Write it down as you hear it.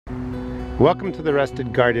Welcome to the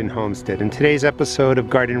Rusted Garden Homestead. In today's episode of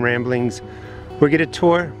Garden Ramblings, we're going to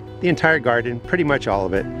tour the entire garden, pretty much all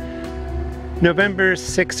of it. November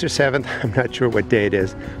 6th or 7th, I'm not sure what day it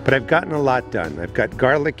is, but I've gotten a lot done. I've got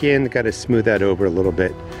garlic in, got to smooth that over a little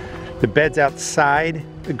bit. The beds outside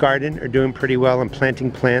the garden are doing pretty well. I'm planting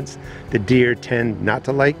plants the deer tend not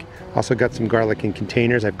to like. Also got some garlic in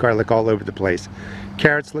containers. I have garlic all over the place.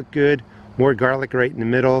 Carrots look good, more garlic right in the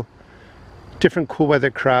middle. Different cool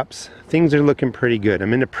weather crops. Things are looking pretty good.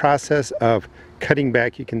 I'm in the process of cutting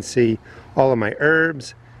back. You can see all of my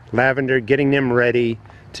herbs, lavender, getting them ready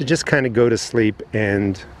to just kind of go to sleep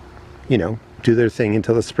and, you know, do their thing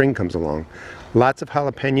until the spring comes along. Lots of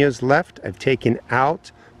jalapenos left. I've taken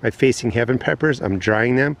out my Facing Heaven peppers. I'm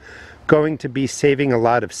drying them. Going to be saving a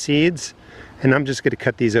lot of seeds, and I'm just going to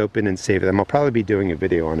cut these open and save them. I'll probably be doing a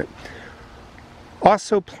video on it.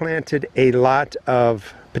 Also planted a lot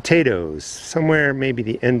of potatoes, somewhere maybe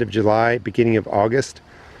the end of July, beginning of August.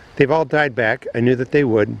 They've all died back. I knew that they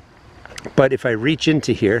would. But if I reach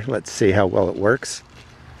into here, let's see how well it works.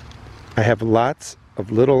 I have lots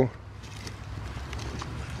of little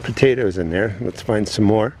potatoes in there. Let's find some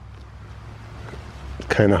more.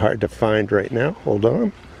 Kind of hard to find right now. Hold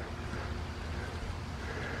on.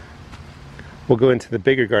 We'll go into the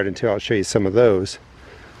bigger garden too. I'll show you some of those.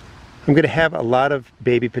 I'm going to have a lot of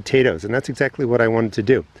baby potatoes, and that's exactly what I wanted to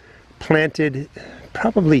do. Planted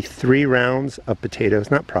probably 3 rounds of potatoes.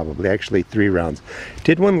 Not probably, actually 3 rounds.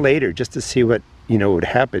 Did one later just to see what, you know, would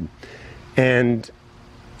happen. And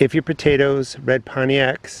if your potatoes, red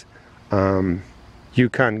Pontiacs,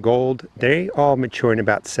 Yukon Gold, they all mature in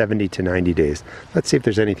about 70 to 90 days. Let's see if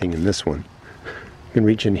there's anything in this one. You can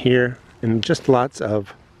reach in here, and just lots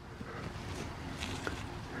of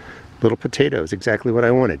little potatoes, exactly what I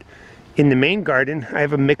wanted. In the main garden, I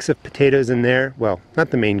have a mix of potatoes in there. Well, not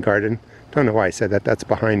the main garden. Don't know why I said that. That's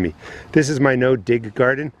behind me. This is my no-dig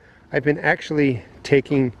garden. I've been actually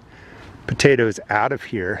taking potatoes out of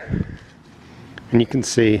here. And you can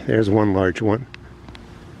see there's one large one.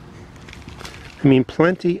 I mean,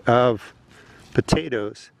 plenty of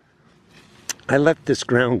potatoes. I let this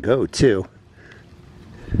ground go too.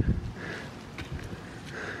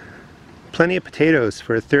 Plenty of potatoes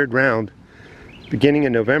for a 3rd round. Beginning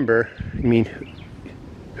of November. I mean,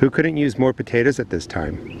 who couldn't use more potatoes at this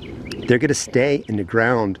time? They're going to stay in the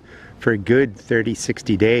ground for a good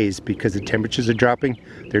 30-60 days because the temperatures are dropping.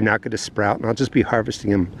 They're not going to sprout, and I'll just be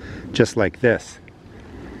harvesting them just like this.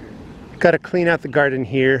 Got to clean out the garden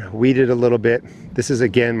here, weed it a little bit. This is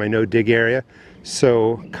again my no-dig area,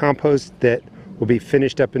 so compost that will be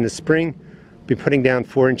finished up in the spring. Be putting down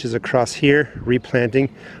 4 inches across here,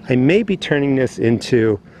 replanting. I may be turning this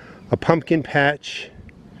into a pumpkin patch,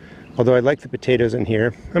 although I like the potatoes in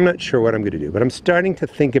here. I'm not sure what I'm going to do, but I'm starting to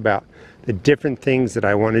think about the different things that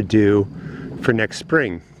I want to do for next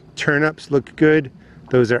spring. Turnips look good.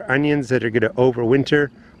 Those are onions that are going to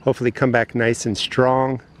overwinter, hopefully come back nice and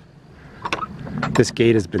strong. This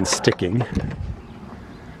gate has been sticking.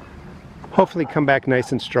 Hopefully come back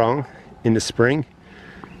nice and strong in the spring.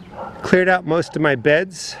 Cleared out most of my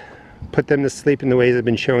beds, put them to sleep in the ways I've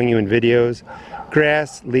been showing you in videos.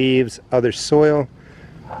 Grass, leaves, other soil.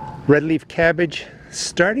 Red leaf cabbage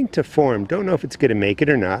starting to form. Don't know if it's going to make it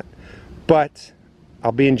or not, but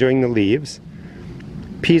I'll be enjoying the leaves.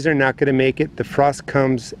 Peas are not going to make it. The frost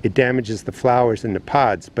comes, it damages the flowers and the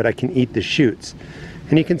pods, but I can eat the shoots.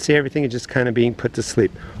 And you can see everything is just kind of being put to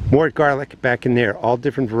sleep. More garlic back in there, all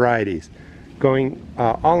different varieties. Going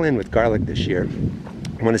all in with garlic this year.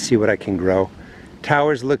 I want to see what I can grow.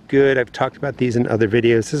 Towers look good. I've talked about these in other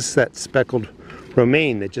videos. This is that speckled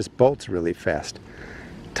romaine that just bolts really fast.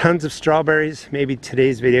 Tons of strawberries. Maybe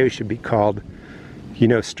today's video should be called, you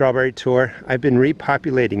know, strawberry tour. I've been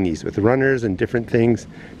repopulating these with runners and different things.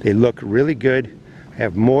 They look really good. I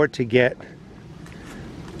have more to get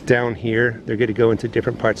down here. They're going to go into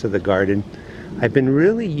different parts of the garden. I've been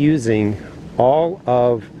really using all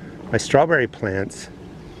of my strawberry plants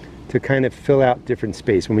to kind of fill out different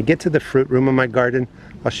space. When we get to the fruit room of my garden,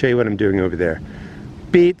 I'll show you what I'm doing over there.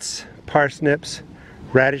 Beets, parsnips,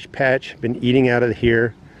 radish patch, been eating out of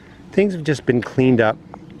here. Things have just been cleaned up.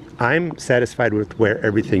 I'm satisfied with where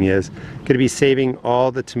everything is. Going to be saving all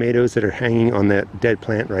the tomatoes that are hanging on that dead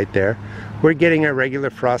plant right there. We're getting our regular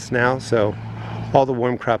frost now, so all the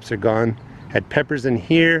warm crops are gone. Had peppers in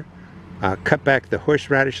here, cut back the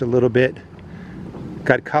horseradish a little bit.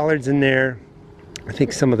 Got collards in there. I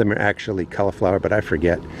think some of them are actually cauliflower, but I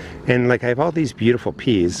forget. And like I have all these beautiful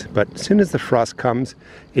peas, but as soon as the frost comes,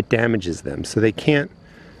 it damages them. So they can't,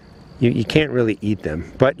 you can't really eat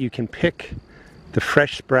them. But you can pick the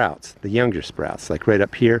fresh sprouts, the younger sprouts, like right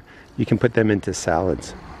up here. You can put them into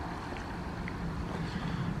salads.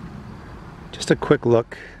 Just a quick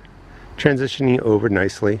look, transitioning over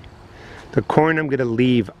nicely. The corn I'm going to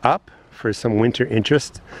leave up for some winter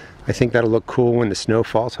interest. I think that'll look cool when the snow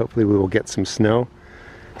falls. Hopefully we will get some snow.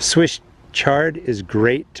 Swiss chard is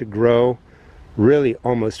great to grow really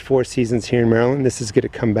almost 4 seasons here in Maryland. This is going to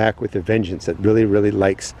come back with a vengeance. It really, really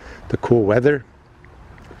likes the cool weather.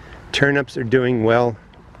 Turnips are doing well.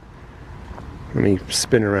 Let me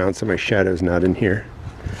spin around so my shadow's not in here.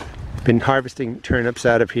 Been harvesting turnips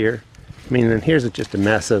out of here. I mean, and here's just a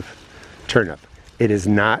massive turnip. It is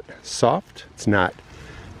not soft, it's not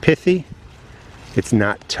pithy, it's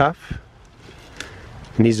not tough.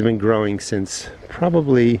 And these have been growing since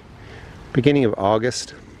probably beginning of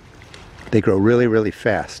August. They grow really, really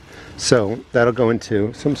fast. So that'll go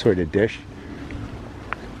into some sort of dish.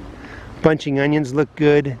 Bunching onions look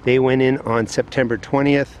good. They went in on September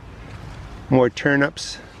 20th. More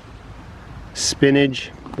turnips,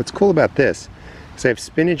 spinach. What's cool about this is I have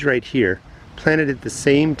spinach right here, planted at the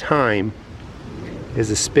same time as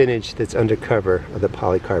the spinach that's under cover of the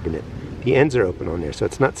polycarbonate. The ends are open on there, so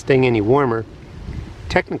it's not staying any warmer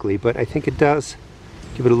technically, but I think it does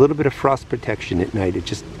give it a little bit of frost protection at night. It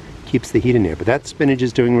just keeps the heat in there. But that spinach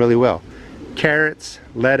is doing really well. Carrots,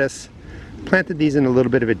 lettuce. Planted these in a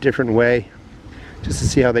little bit of a different way just to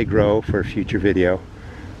see how they grow for a future video.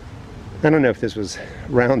 I don't know if this was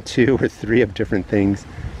round 2 or 3 of different things,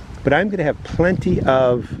 but I'm going to have plenty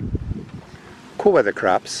of cool weather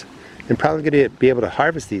crops and probably going to be able to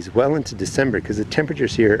harvest these well into December because the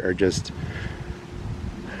temperatures here are just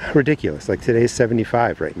ridiculous. Like today's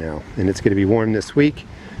 75 right now, and it's going to be warm this week,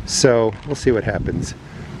 so we'll see what happens.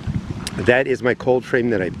 That is my cold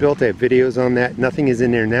frame that I built. I have videos on that. Nothing is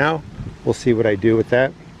in there now. We'll see what I do with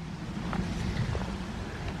that.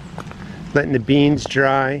 Letting the beans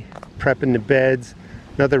dry, prepping the beds.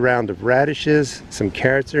 Another round of radishes. Some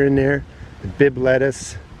carrots are in there. The bib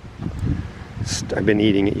lettuce. I've been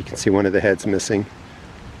eating it. You can see one of the heads missing.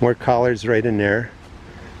 More collards right in there.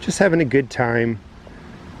 Just having a good time.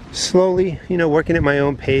 Slowly, you know, working at my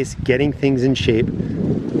own pace, getting things in shape.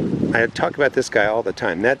 I talk about this guy all the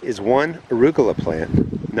time. That is one arugula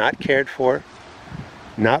plant, not cared for,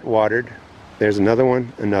 not watered. There's another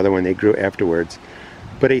one. They grew afterwards.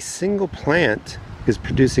 But a single plant is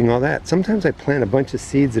producing all that. Sometimes I plant a bunch of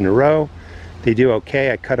seeds in a row. They do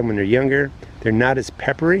okay. I cut them when they're younger. They're not as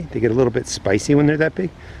peppery. They get a little bit spicy when they're that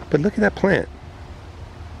big. But look at that plant.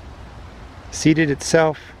 Seeded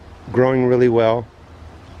itself, growing really well.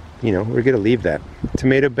 You know, we're going to leave that.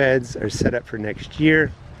 Tomato beds are set up for next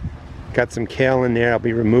year. Got some kale in there. I'll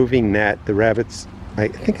be removing that. The rabbits, I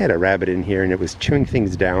think I had a rabbit in here and it was chewing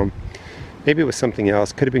things down. Maybe it was something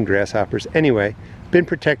else. Could have been grasshoppers. Anyway, been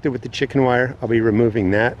protected with the chicken wire. I'll be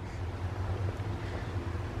removing that.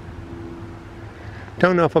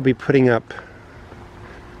 Don't know if I'll be putting up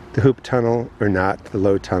the hoop tunnel or not, the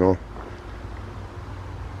low tunnel.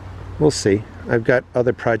 We'll see. I've got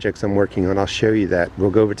other projects I'm working on. I'll show you that. We'll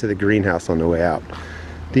go over to the greenhouse on the way out.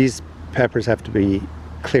 These peppers have to be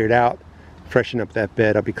cleared out, freshen up that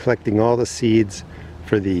bed. I'll be collecting all the seeds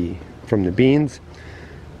from the beans.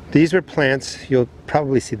 These were plants, you'll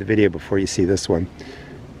probably see the video before you see this one.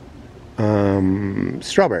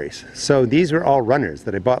 Strawberries. So these were all runners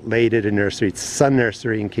that I bought late at a nursery. It's Sun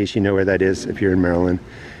Nursery, in case you know where that is if you're in Maryland.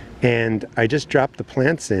 And I just dropped the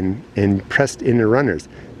plants in and pressed in the runners.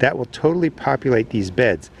 That will totally populate these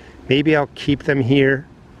beds. Maybe I'll keep them here.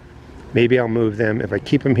 Maybe I'll move them. If I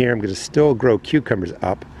keep them here, I'm going to still grow cucumbers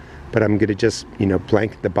up, but I'm going to just, you know,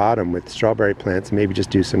 blanket the bottom with strawberry plants and maybe just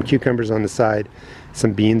do some cucumbers on the side,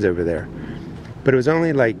 some beans over there. But it was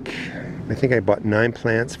only like, I think I bought 9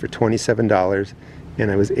 plants for $27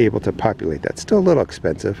 and I was able to populate that. Still a little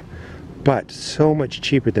expensive, but so much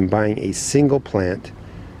cheaper than buying a single plant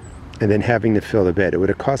and then having to fill the bed. It would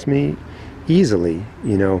have cost me easily,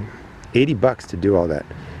 you know, 80 bucks to do all that.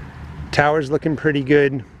 Tower's looking pretty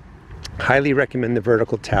good. Highly recommend the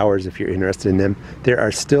vertical towers if you're interested in them. There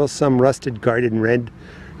are still some rusted garden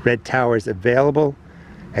red towers available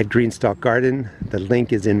at GreenStalk Garden. The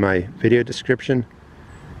link is in my video description.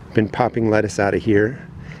 Been popping lettuce out of here.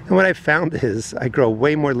 And what I found is I grow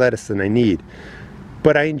way more lettuce than I need.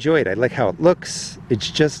 But I enjoy it. I like how it looks. It's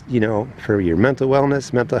just, you know, for your mental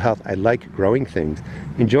wellness, mental health, I like growing things.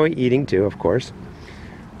 Enjoy eating too, of course.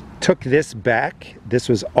 Took this back. This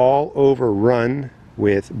was all overrun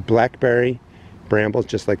with blackberry brambles,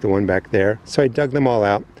 just like the one back there. So I dug them all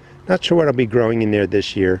out. Not sure what I'll be growing in there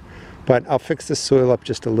this year, but I'll fix the soil up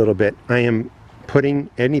just a little bit. I am putting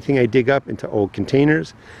anything I dig up into old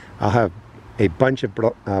containers. I'll have a bunch of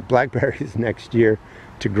blackberries next year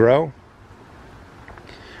to grow.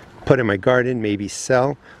 Put in my garden, maybe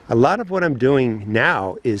sell. a lot of what I'm doing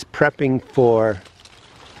now is prepping for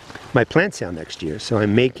my plant sale next year. So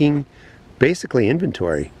I'm making basically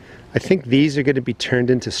inventory. I think these are going to be turned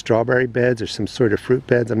into strawberry beds or some sort of fruit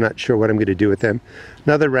beds. I'm not sure what I'm going to do with them.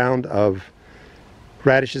 Another round of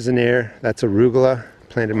radishes in there. That's arugula,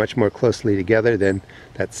 planted much more closely together than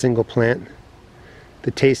that single plant.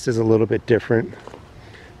 The taste is a little bit different.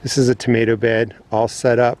 This is a tomato bed, all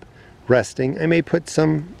set up, resting. I may put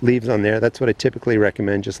some leaves on there. That's what I typically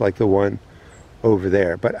recommend, just like the one over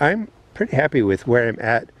there. But I'm pretty happy with where I'm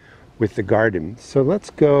at with the garden. So let's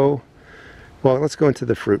go into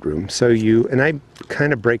the fruit room. So I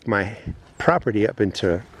kind of break my property up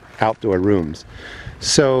into outdoor rooms.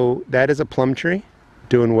 So that is a plum tree,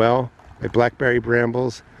 doing well. My blackberry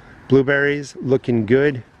brambles, blueberries, looking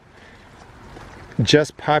good.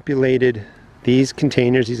 Just populated these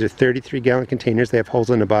containers. These are 33-gallon containers. They have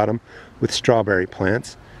holes in the bottom with strawberry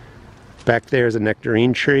plants. Back there is a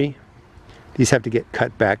nectarine tree. These have to get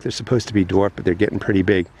cut back. They're supposed to be dwarf, but they're getting pretty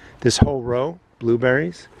big. This whole row,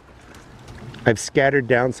 blueberries. I've scattered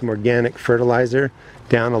down some organic fertilizer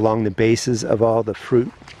down along the bases of all the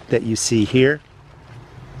fruit that you see here.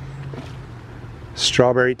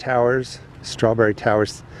 Strawberry towers.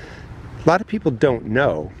 A lot of people don't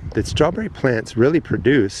know that strawberry plants really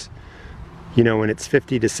produce, you know, when it's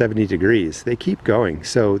 50 to 70 degrees. They keep going.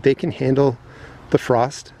 So they can handle the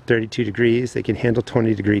frost, 32 degrees. They can handle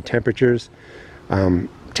 20-degree temperatures.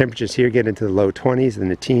 Temperatures here get into the low 20s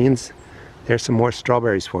and the teens. There's some more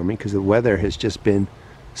strawberries for me because the weather has just been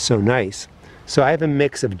so nice. So I have a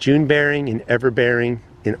mix of June bearing and ever bearing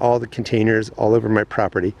in all the containers all over my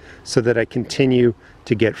property so that I continue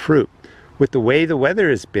to get fruit. With the way the weather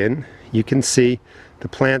has been, you can see the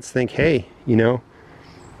plants think, hey, you know,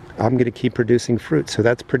 I'm going to keep producing fruit. So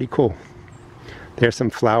that's pretty cool. There's some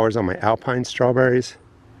flowers on my alpine strawberries.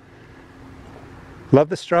 Love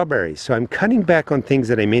the strawberries. So I'm cutting back on things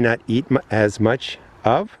that I may not eat as much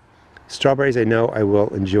of. Strawberries I know I will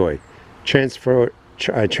enjoy.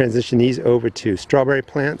 Transition these over to strawberry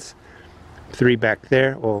plants. 3 back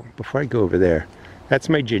there. Well, before I go over there, that's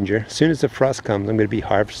my ginger. As soon as the frost comes, I'm going to be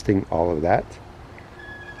harvesting all of that.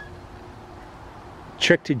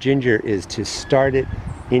 Trick to ginger is to start it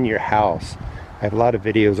in your house. I have a lot of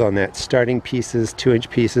videos on that. Starting pieces, 2-inch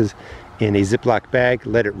pieces in a Ziploc bag.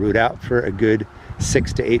 Let it root out for a good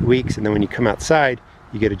 6 to 8 weeks. And then when you come outside,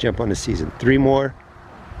 you get to jump on the season. 3 more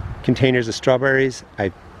containers of strawberries.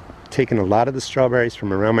 I've taken a lot of the strawberries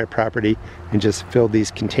from around my property and just filled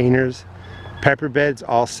these containers. Pepper beds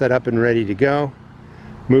all set up and ready to go.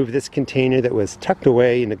 Move this container that was tucked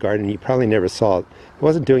away in the garden. You probably never saw it. It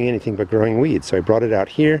wasn't doing anything but growing weeds. So I brought it out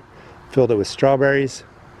here, filled it with strawberries.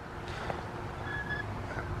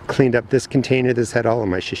 Cleaned up this container. This had all of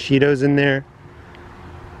my shishitos in there.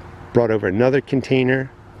 Brought over another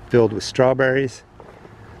container filled with strawberries.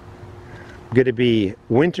 I'm going to be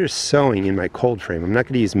winter sowing in my cold frame. I'm not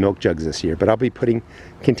going to use milk jugs this year, but I'll be putting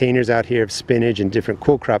containers out here of spinach and different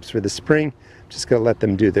cool crops for the spring. I'm just going to let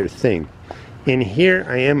them do their thing. In here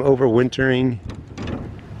I am overwintering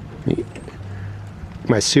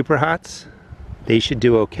my super hots. They should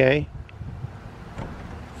do okay.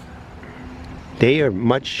 They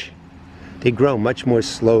grow much more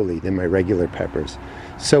slowly than my regular peppers.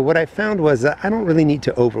 So what I found was that I don't really need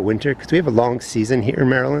to overwinter because we have a long season here in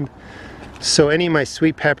Maryland. So any of my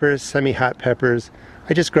sweet peppers, semi-hot peppers,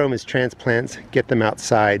 I just grow them as transplants, get them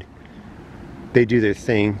outside. They do their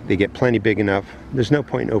thing. They get plenty big enough. There's no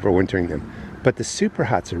point in overwintering them. But the super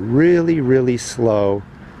hots are really, really slow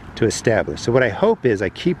to establish. So what I hope is I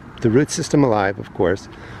keep the root system alive, of course,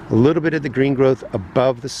 a little bit of the green growth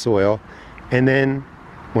above the soil, and then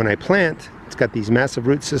when I plant, it's got these massive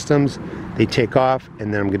root systems. They take off,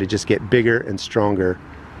 and then I'm going to just get bigger and stronger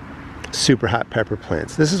super hot pepper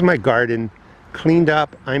plants. This is my garden, cleaned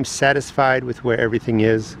up. I'm satisfied with where everything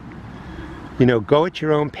is. You know, go at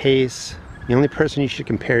your own pace. The only person you should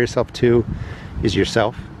compare yourself to is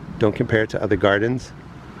yourself. Don't compare it to other gardens.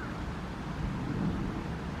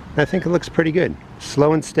 I think it looks pretty good.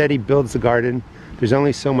 Slow and steady builds the garden. There's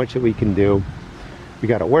only so much that we can do. We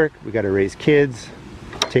gotta work, we gotta raise kids,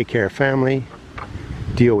 take care of family,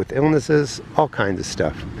 deal with illnesses, all kinds of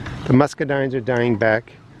stuff. The muscadines are dying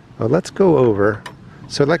back. Well, let's go over.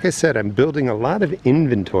 So like I said, I'm building a lot of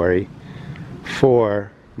inventory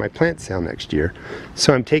for my plant sale next year.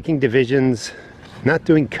 So I'm taking divisions, not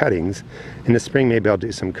doing cuttings. In the spring maybe I'll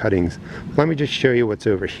do some cuttings. Let me just show you what's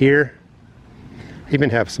over here. I even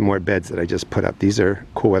have some more beds that I just put up. These are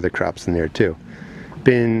cool weather crops in there too.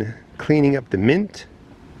 Been cleaning up the mint.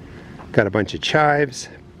 Got a bunch of chives,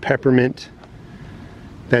 peppermint.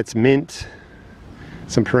 That's mint.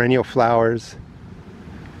 Some perennial flowers.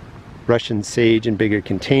 Russian sage in bigger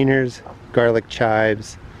containers, garlic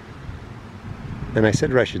chives, and I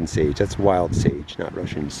said Russian sage, that's wild sage, not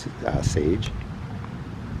Russian sage.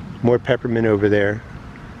 More peppermint over there.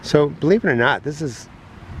 So believe it or not, this is,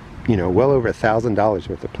 you know, well over $1,000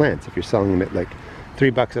 worth of plants if you're selling them at like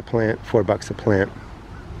 $3 a plant, $4 a plant.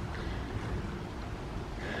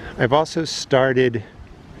 I've also started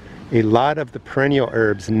a lot of the perennial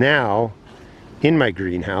herbs now in my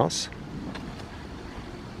greenhouse,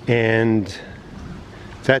 and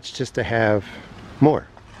that's just to have more,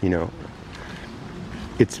 you know.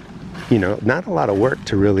 It's, you know, not a lot of work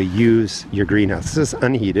to really use your greenhouse. This is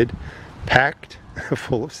unheated, packed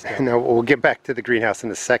full of stuff. Now we'll get back to the greenhouse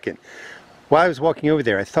in a second. While I was walking over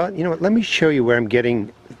there, I thought, you know what, let me show you where I'm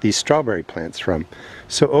getting these strawberry plants from.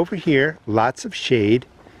 So over here, lots of shade.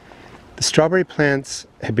 The strawberry plants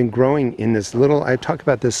have been growing in this little, I talk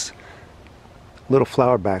about this little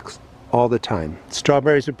flower box all the time.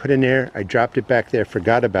 Strawberries were put in there, I dropped it back there,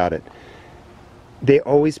 forgot about it. They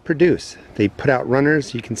always produce. They put out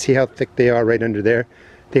runners, you can see how thick they are right under there.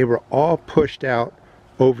 They were all pushed out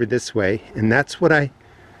over this way, and that's what I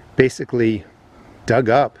basically dug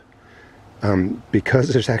up. Because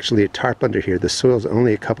there's actually a tarp under here, the soil's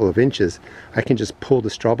only a couple of inches, I can just pull the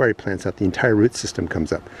strawberry plants out, the entire root system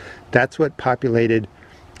comes up. That's what populated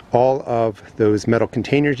all of those metal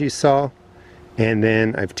containers you saw, and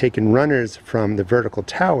then I've taken runners from the vertical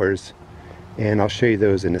towers, and I'll show you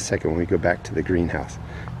those in a second when we go back to the greenhouse.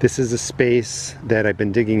 This is a space that I've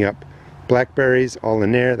been digging up blackberries all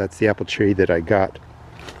in there. That's the apple tree that I got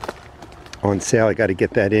on sale. I got to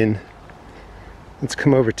get that in. Let's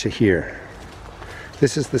come over to here.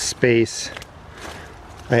 This is the space.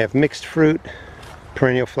 I have mixed fruit,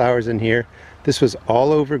 perennial flowers in here. This was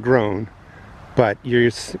all overgrown, but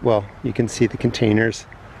well, you can see the containers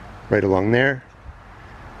right along there.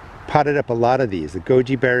 Potted up a lot of these, the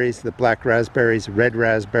goji berries, the black raspberries, red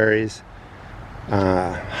raspberries,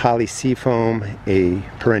 holly seafoam, a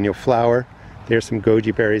perennial flower. There's some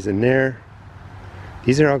goji berries in there.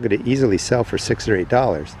 These are all going to easily sell for $6 or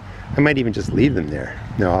 $8. I might even just leave them there.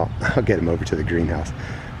 No, I'll get them over to the greenhouse.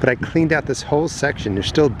 But I cleaned out this whole section. There's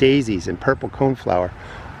still daisies and purple coneflower,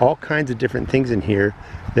 all kinds of different things in here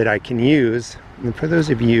that I can use. And for those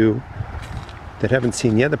of you that haven't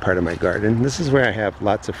seen the other part of my garden, this is where I have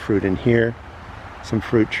lots of fruit in here, some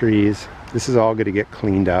fruit trees. This is all going to get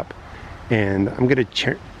cleaned up, and I'm going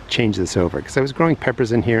to change this over because I was growing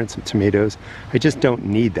peppers in here and some tomatoes. I just don't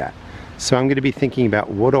need that. So I'm going to be thinking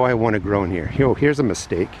about, what do I want to grow in here? Here's a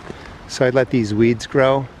mistake. So I let these weeds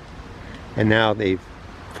grow, and now they've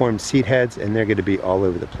formed seed heads, and they're going to be all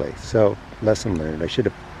over the place. So lesson learned. I should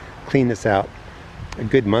have cleaned this out a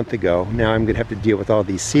good month ago. Now I'm going to have to deal with all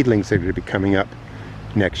these seedlings that are going to be coming up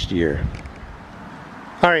next year.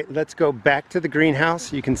 All right, let's go back to the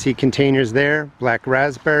greenhouse. You can see containers there, black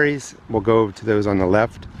raspberries. We'll go over to those on the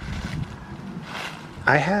left.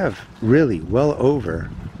 I have really well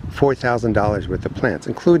over $4,000 worth of plants,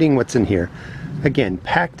 including what's in here. Again,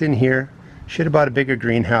 packed in here. Should have bought a bigger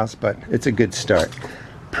greenhouse, but it's a good start.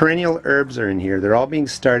 Perennial herbs are in here. They're all being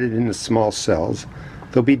started into small cells.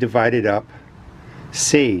 They'll be divided up.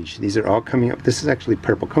 Sage, these are all coming up. This is actually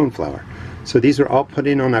purple coneflower. So these were all put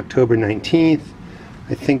in on October 19th.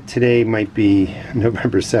 I think today might be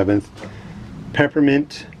November 7th.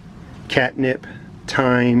 Peppermint, catnip,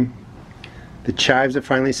 thyme. The chives are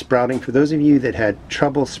finally sprouting. For those of you that had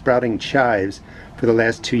trouble sprouting chives for the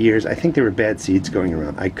last 2 years, I think there were bad seeds going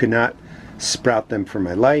around. I could not sprout them for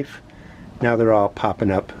my life. Now they're all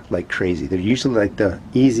popping up like crazy. They're usually like the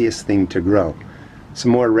easiest thing to grow.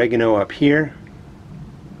 Some more oregano up here.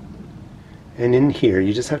 And in here,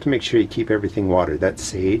 you just have to make sure you keep everything watered. That's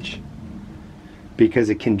sage, because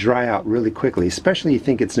it can dry out really quickly, especially you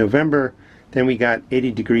think it's November. Then we got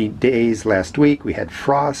 80-degree days last week. We had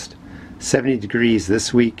frost. 70 degrees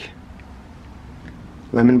this week.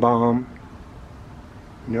 Lemon balm.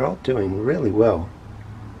 And they're all doing really well.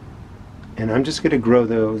 And I'm just going to grow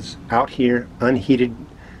those out here unheated.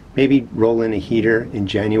 Maybe roll in a heater in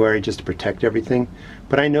January just to protect everything.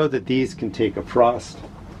 But I know that these can take a frost.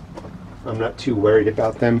 I'm not too worried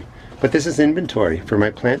about them. But this is inventory for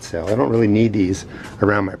my plant sale. I don't really need these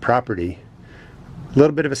around my property. A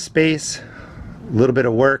little bit of a space, a little bit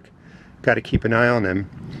of work. Got to keep an eye on them.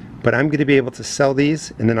 But I'm going to be able to sell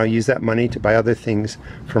these, and then I'll use that money to buy other things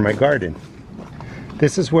for my garden.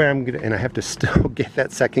 This is where I'm going to, and I have to still get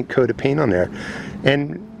that second coat of paint on there.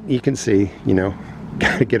 And you can see, you know,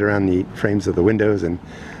 got to get around the frames of the windows and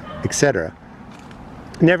etc.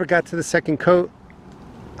 Never got to the second coat.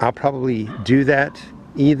 I'll probably do that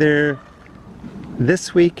either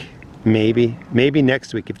this week maybe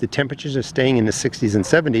next week. If the temperatures are staying in the 60s and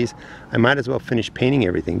 70s, I might as well finish painting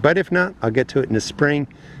everything. But if not, I'll get to it in the spring.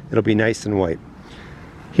 It'll be nice and white.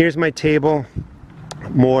 Here's my table.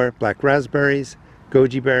 More black raspberries,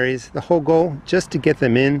 goji berries. The whole goal, just to get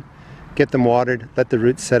them in, get them watered, let the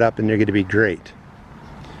roots set up, and they're going to be great.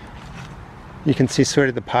 You can see sort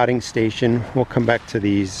of the potting station. We'll come back to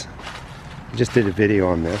these. I just did a video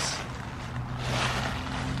on this.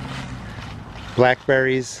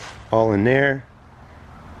 Blackberries all in there.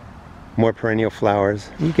 More perennial flowers.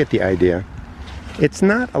 You get the idea. It's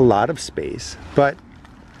not a lot of space, but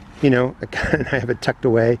you know, I have it tucked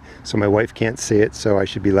away so my wife can't see it, so I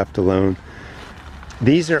should be left alone.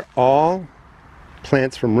 These are all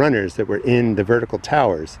plants from runners that were in the vertical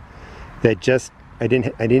towers that just,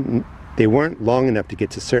 they weren't long enough to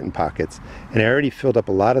get to certain pockets, and I already filled up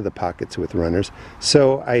a lot of the pockets with runners.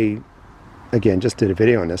 So I, again, just did a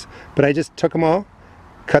video on this, but I just took them all,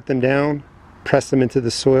 cut them down, pressed them into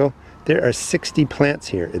the soil. There are 60 plants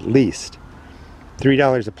here at least.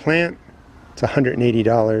 $3 a plant. It's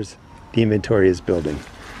 $180. The inventory is building.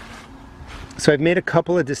 So I've made a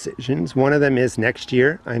couple of decisions. One of them is next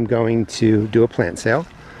year I'm going to do a plant sale.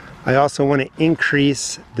 I also want to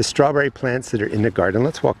increase the strawberry plants that are in the garden.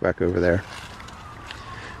 Let's walk back over there.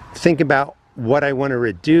 Think about what I want to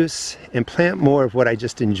reduce and plant more of what I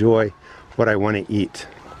just enjoy, what I want to eat.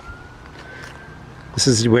 This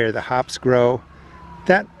is where the hops grow.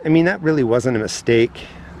 That really wasn't a mistake.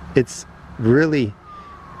 It's really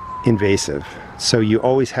invasive, so you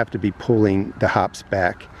always have to be pulling the hops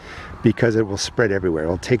back because it will spread everywhere.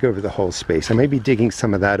 It'll take over the whole space. I may be digging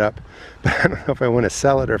some of that up, but I don't know if I want to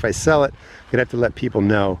sell it, or if I sell it, I'm gonna have to let people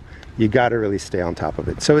know you got to really stay on top of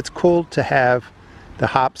it. So it's cool to have the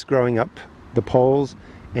hops growing up the poles,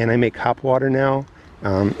 and I make hop water now.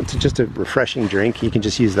 It's just a refreshing drink. You can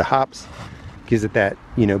just use the hops, gives it that,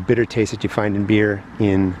 you know, bitter taste that you find in beer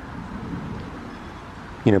in,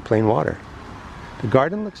 you know, plain water. The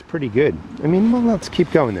garden looks pretty good. Well, let's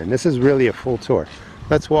keep going then. This is really a full tour.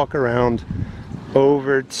 Let's walk around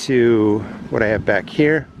over to what I have back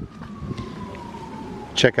here.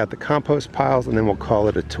 Check out the compost piles, and then we'll call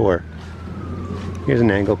it a tour. Here's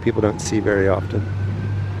an angle people don't see very often.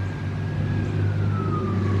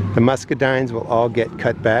 The muscadines will all get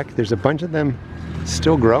cut back. There's a bunch of them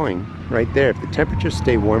still growing right there. If the temperatures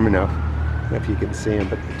stay warm enough, I don't know if you can see them,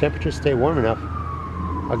 but if the temperatures stay warm enough,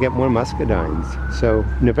 I'll get more muscadines. So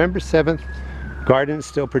November 7th, garden is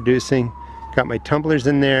still producing. Got my tumblers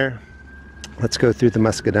in there. Let's go through the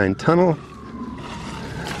muscadine tunnel.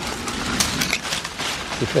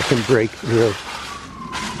 See if I can break through.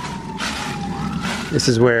 This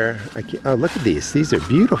is where oh, look at these. These are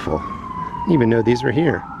beautiful. I didn't even know these were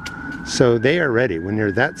here. So they are ready. When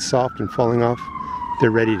they're that soft and falling off,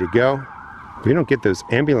 they're ready to go. We don't get those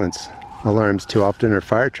ambulance alarms too often, or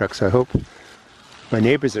fire trucks, so I hope my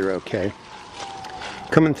neighbors are okay.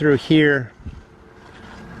 Coming through here,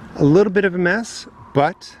 a little bit of a mess,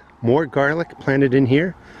 but more garlic planted in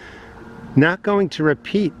here. Not going to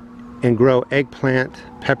repeat and grow eggplant,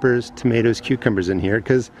 peppers, tomatoes, cucumbers in here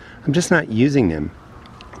because I'm just not using them.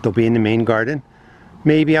 They'll be in the main garden.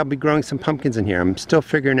 Maybe I'll be growing some pumpkins in here. I'm still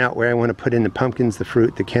figuring out where I want to put in the pumpkins, the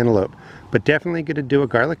fruit, the cantaloupe, but definitely going to do a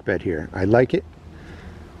garlic bed here. I like it.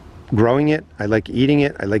 Growing it, I like eating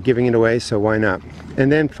it, I like giving it away, so why not?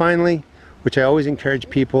 And then finally, which I always encourage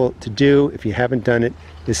people to do if you haven't done it,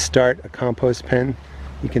 is start a compost pen.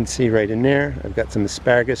 You can see right in there, I've got some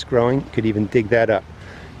asparagus growing. You could even dig that up.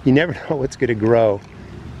 You never know what's going to grow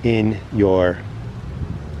in your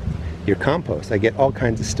compost. I get all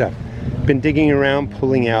kinds of stuff. Been digging around,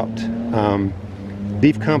 pulling out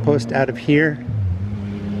beef compost out of here.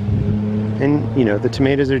 And you know, the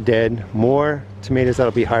tomatoes are dead. More tomatoes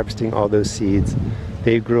that'll be harvesting all those seeds.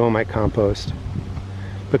 They grew on my compost.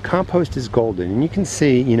 But compost is golden, and you can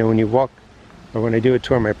see, you know, when you walk, or when I do a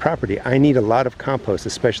tour of my property, I need a lot of compost,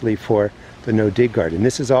 especially for the no-dig garden.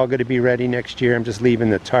 This is all going to be ready next year. I'm just leaving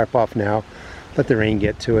the tarp off now, let the rain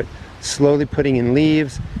get to it. Slowly putting in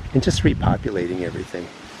leaves and just repopulating everything.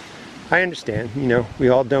 I understand, you know, we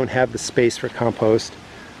all don't have the space for compost,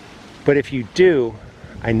 but if you do,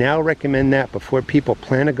 I now recommend that before people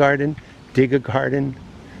plant a garden, dig a garden,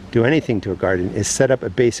 do anything to a garden, is set up a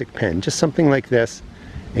basic pen, just something like this,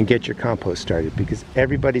 and get your compost started, because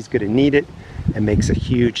everybody's going to need it and makes a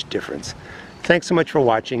huge difference. Thanks so much for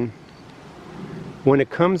watching. When it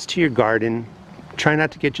comes to your garden, try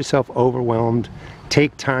not to get yourself overwhelmed.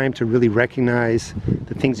 Take time to really recognize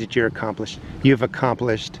the things that you've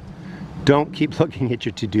accomplished. Don't keep looking at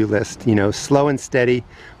your to-do list, you know, slow and steady.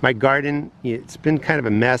 My garden, it's been kind of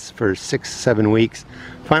a mess for 6-7 weeks.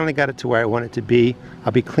 Finally got it to where I want it to be.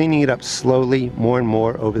 I'll be cleaning it up slowly, more and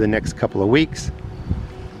more over the next couple of weeks.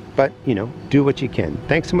 But, you know, do what you can.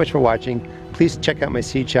 Thanks so much for watching. Please check out my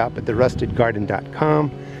seed shop at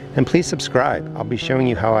therustedgarden.com, and please subscribe. I'll be showing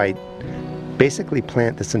you how I basically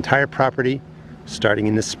plant this entire property starting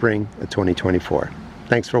in the spring of 2024.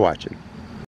 Thanks for watching.